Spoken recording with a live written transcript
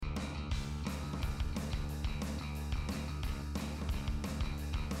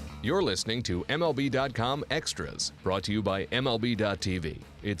You're listening to MLB.com Extras, brought to you by MLB.tv.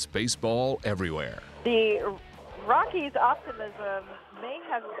 It's baseball everywhere. The Rockies' optimism may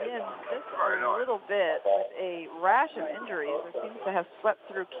have been just a little bit with a rash of injuries that seems to have swept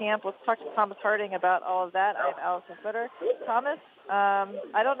through camp. Let's talk to Thomas Harding about all of that. I'm Alyson Footer. Thomas,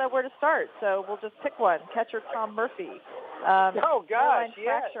 I don't know where to start, so we'll just pick one. Catcher Tom Murphy.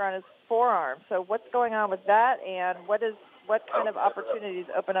 Fracture on his forearm. So what's going on with that, and what kind of opportunities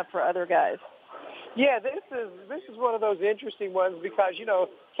open up for other guys? Yeah, this is one of those interesting ones because,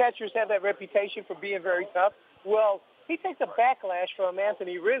 catchers have that reputation for being very tough. Well, he takes a backlash from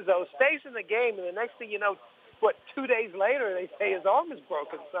Anthony Rizzo, stays in the game, and the next thing you know, 2 days later, they say his arm is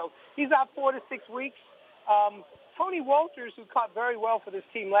broken. So he's out 4 to 6 weeks. Tony Walters, who caught very well for this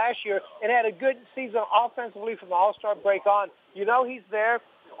team last year and had a good season offensively from the All-Star break on, he's there.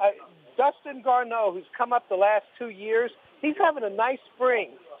 Dustin Garneau, who's come up the last 2 years, he's having a nice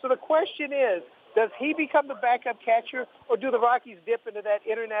spring. So the question is, does he become the backup catcher, or do the Rockies dip into that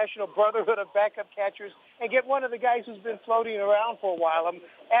international brotherhood of backup catchers and get one of the guys who's been floating around for a while?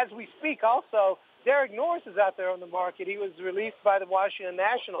 As we speak, also, Derek Norris is out there on the market. He was released by the Washington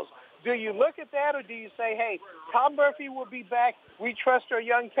Nationals. Do you look at that, or do you say, hey, Tom Murphy will be back. We trust our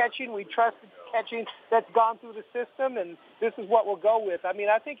young catching. We trust the catching that's gone through the system, and this is what we'll go with. I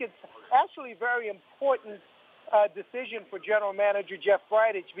think it's actually very important decision for General Manager Jeff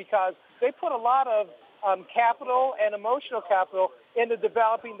Bridich because they put a lot of capital and emotional capital into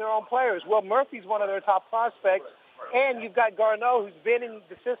developing their own players. Well, Murphy's one of their top prospects, and you've got Garneau, who's been in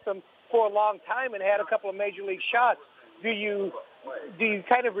the system for a long time and had a couple of major league shots. Do you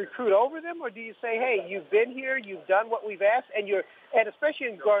kind of recruit over them, or do you say, hey, you've been here, you've done what we've asked, and especially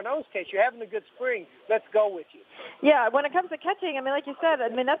in Garneau's case, you're having a good spring, let's go with you? Yeah, when it comes to catching, like you said,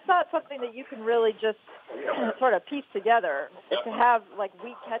 that's not something that you can really just sort of piece together. To have,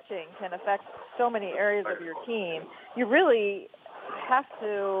 weak catching can affect so many areas of your team. You really have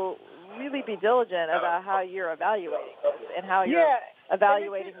to really be diligent about how you're evaluating this and how you're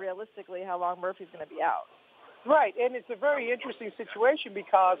evaluating realistically how long Murphy's going to be out. Right, and it's a very interesting situation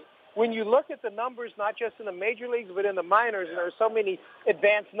because when you look at the numbers, not just in the major leagues but in the minors, and there are so many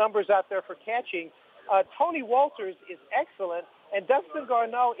advanced numbers out there for catching, Tony Walters is excellent, and Dustin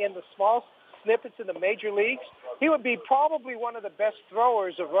Garneau in the small snippets in the major leagues, he would be probably one of the best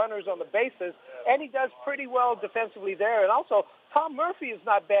throwers of runners on the bases, and he does pretty well defensively there. And also, Tom Murphy is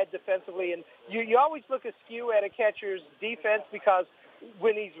not bad defensively, and you always look askew at a catcher's defense because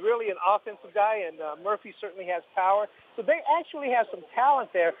when he's really an offensive guy, and Murphy certainly has power. So they actually have some talent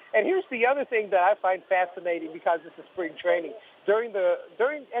there. And here's the other thing that I find fascinating because this is spring training. At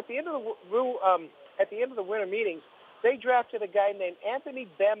the end of the winter meetings, they drafted a guy named Anthony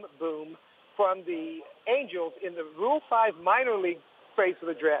Bemboom from the Angels in the Rule 5 minor league phase of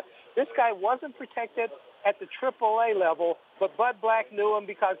the draft. This guy wasn't protected at the AAA level, but Bud Black knew him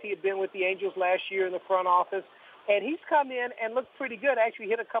because he had been with the Angels last year in the front office. And he's come in and looked pretty good. Actually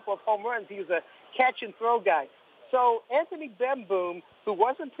hit a couple of home runs. He was a catch-and-throw guy. So Anthony Bemboom, who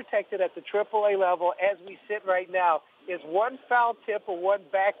wasn't protected at the AAA level as we sit right now, is one foul tip or one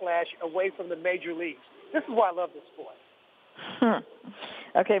backlash away from the major leagues. This is why I love this sport.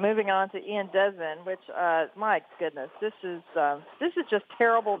 Okay, moving on to Ian Desmond, which, my goodness, this is just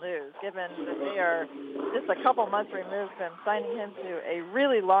terrible news, given that they are just a couple months removed from signing him to a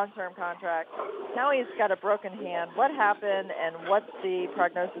really long-term contract. Now he's got a broken hand. What happened, and what's the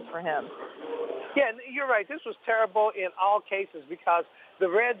prognosis for him? Yeah, you're right. This was terrible in all cases because the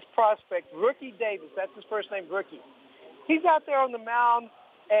Reds prospect, Rookie Davis, that's his first name, Rookie, he's out there on the mound.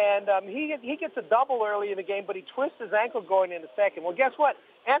 And he gets a double early in the game, but he twists his ankle going into second. Well, guess what?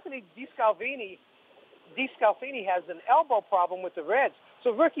 Anthony DeScalvini has an elbow problem with the Reds.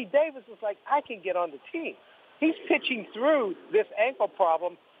 So Rookie Davis is like, I can get on the team. He's pitching through this ankle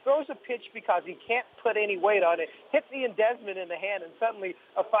problem, throws a pitch because he can't put any weight on it, hits Ian Desmond in the hand, and suddenly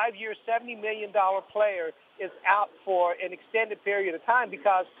a 5-year, $70 million player is out for an extended period of time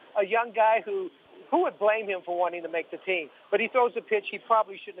because a young guy who would blame him for wanting to make the team? But he throws a pitch he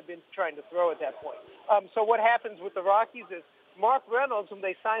probably shouldn't have been trying to throw at that point. So what happens with the Rockies is Mark Reynolds, whom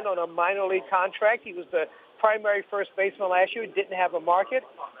they signed on a minor league contract, he was the primary first baseman last year, didn't have a market.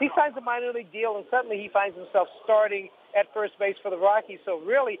 He signs a minor league deal, and suddenly he finds himself starting at first base for the Rockies. So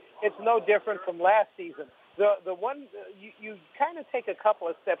really, it's no different from last season. You kind of take a couple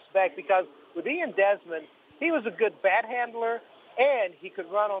of steps back because with Ian Desmond, he was a good bat handler, and he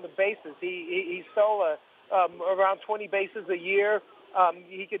could run on the bases. He stole around 20 bases a year,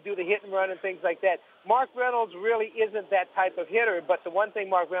 He could do the hit and run and things like that. Mark Reynolds really isn't that type of hitter, but the one thing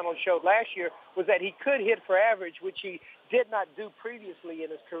Mark Reynolds showed last year was that he could hit for average, which he did not do previously in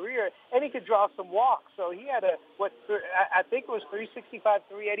his career, and he could draw some walks. So he had I think it was 365,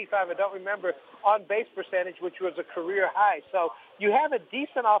 385, I don't remember, on base percentage, which was a career high. So you have a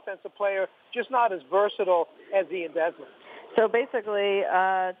decent offensive player, just not as versatile as Ian Desmond. So basically,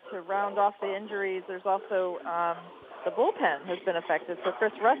 to round off the injuries, there's also the bullpen has been affected. So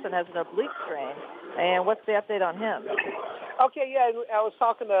Chris Russin has an oblique strain. And what's the update on him? Okay, yeah, I was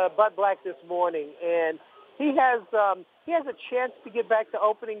talking to Bud Black this morning, and he has a chance to get back to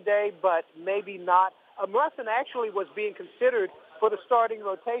opening day, but maybe not. Russin actually was being considered for the starting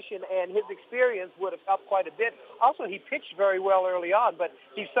rotation, and his experience would have helped quite a bit. Also, he pitched very well early on, but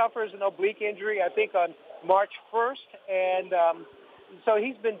he suffers an oblique injury, I think, on March 1st, and so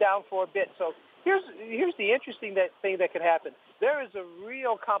he's been down for a bit. So here's the interesting thing that could happen. There is a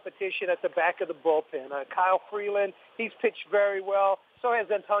real competition at the back of the bullpen. Kyle Freeland, he's pitched very well. So has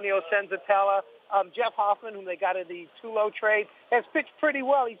Antonio Senzatella. Jeff Hoffman, whom they got in the Tulo trade, has pitched pretty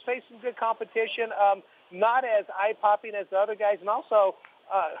well. He's faced some good competition, not as eye-popping as the other guys. And also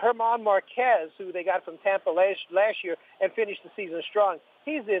Herman Marquez, who they got from Tampa last year and finished the season strong.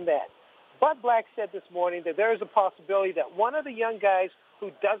 He's in that. Bud Black said this morning that there is a possibility that one of the young guys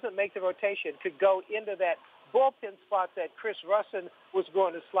who doesn't make the rotation could go into that bullpen spot that Chris Russin was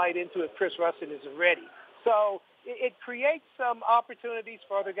going to slide into if Chris Russin isn't ready. So it creates some opportunities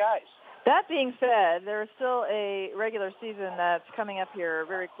for other guys. That being said, there's still a regular season that's coming up here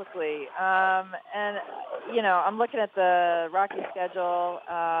very quickly. And, you know, I'm looking at the Rockies schedule.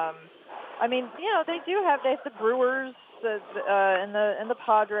 I mean, you know, they have the Brewers and the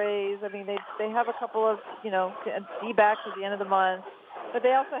Padres. I mean, they have a couple of, you know, D-backs at the end of the month. But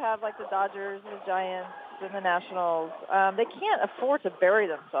they also have, like, the Dodgers and the Giants and the Nationals. They can't afford to bury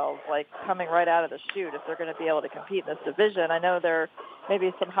themselves, like, coming right out of the chute if they're going to be able to compete in this division. I know there may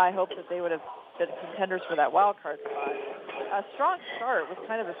be some high hopes that they would have been contenders for that wild card spot. A strong start was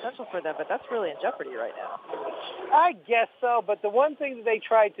kind of essential for them, but that's really in jeopardy right now. I guess so, but the one thing that they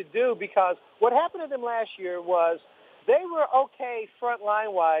tried to do, because what happened to them last year was they were okay front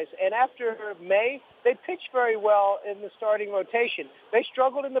line-wise, and after May, they pitched very well in the starting rotation. They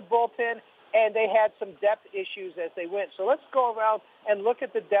struggled in the bullpen, and they had some depth issues as they went. So let's go around and look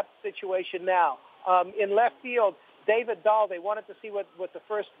at the depth situation now. In left field, David Dahl, they wanted to see what the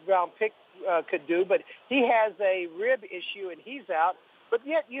first-round pick could do, but he has a rib issue, and he's out. But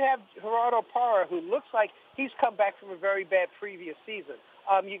yet you have Gerardo Parra, who looks like he's come back from a very bad previous season.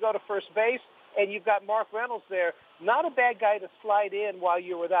 You go to first base, and you've got Mark Reynolds there. Not a bad guy to slide in while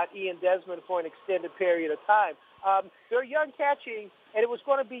you're without Ian Desmond for an extended period of time. They're young catching, and it was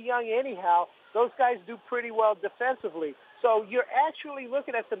going to be young anyhow. Those guys do pretty well defensively. So you're actually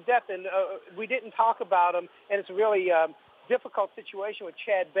looking at some depth, and we didn't talk about them, and it's a really difficult situation with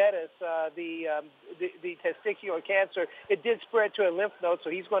Chad Bettis, the testicular cancer. It did spread to a lymph node, so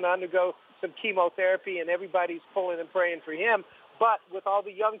he's going to undergo some chemotherapy, and everybody's pulling and praying for him. But with all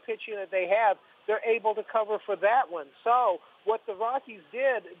the young pitching that they have, they're able to cover for that one. So what the Rockies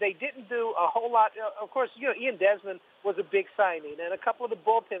did, they didn't do a whole lot. Of course, you know, Ian Desmond was a big signing, and a couple of the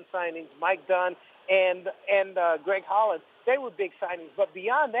bullpen signings, Mike Dunn and Greg Holland, they were big signings. But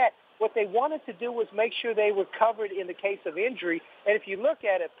beyond that, what they wanted to do was make sure they were covered in the case of injury. And if you look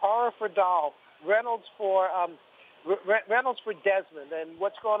at it, Parra for Dahl, Reynolds for Desmond, and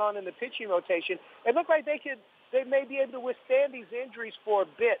what's going on in the pitching rotation, it looked like they may be able to withstand these injuries for a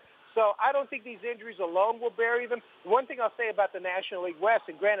bit. So I don't think these injuries alone will bury them. One thing I'll say about the National League West,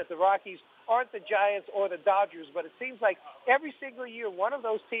 and granted the Rockies aren't the Giants or the Dodgers, but it seems like every single year one of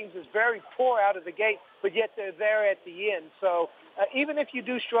those teams is very poor out of the gate, but yet they're there at the end. So even if you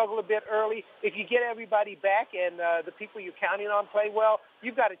do struggle a bit early, if you get everybody back and the people you're counting on play well,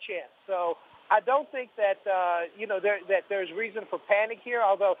 you've got a chance. So I don't think that, that there's reason for panic here,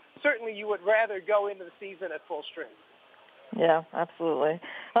 although certainly you would rather go into the season at full strength. Yeah, absolutely.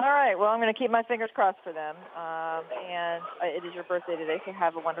 All right, well, I'm going to keep my fingers crossed for them. And it is your birthday today, so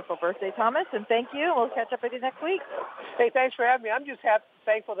have a wonderful birthday, Thomas, and thank you. We'll catch up with you next week. Hey, thanks for having me. I'm just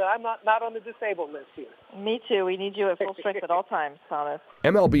thankful that I'm not on the disabled list here. Me too. We need you at full strength at all times, Thomas.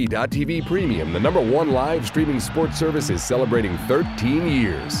 MLB.TV Premium, the #1 live streaming sports service, is celebrating 13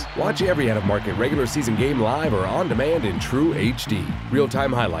 years. Watch every out-of-market regular season game live or on demand in true HD.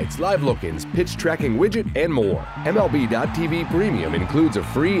 Real-time highlights, live look-ins, pitch tracking widget, and more. MLB.TV Premium includes a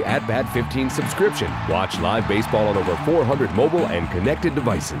free At-Bat 15 subscription. Watch live baseball on over 400 mobile and connected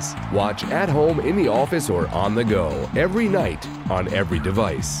devices. Watch at home, in the office, or on the go every night on every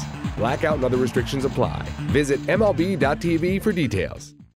device. Blackout and other restrictions apply. Visit MLB.tv for details.